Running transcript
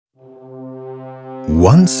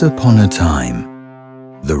Once upon a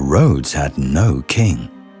time, the roads had no king.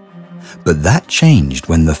 But that changed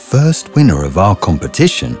when the first winner of our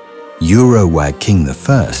competition, Eurowag King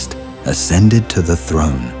I, ascended to the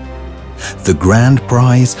throne. The grand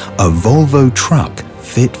prize, a Volvo truck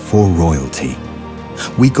fit for royalty.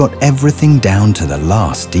 We got everything down to the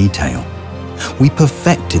last detail. We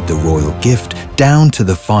perfected the royal gift down to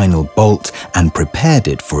the final bolt and prepared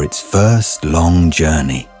it for its first long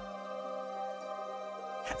journey.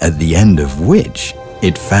 At the end of which,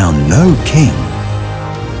 it found no king,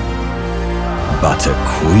 but a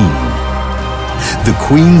queen. The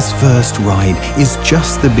Queen's first ride is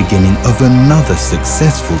just the beginning of another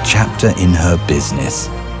successful chapter in her business.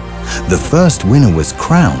 The first winner was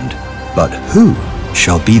crowned, but who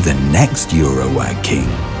shall be the next Eurowag King?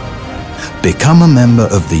 Become a member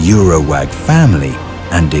of the Eurowag family,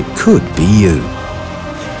 and it could be you.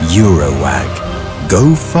 Eurowag,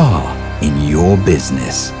 go far in your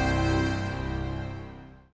business.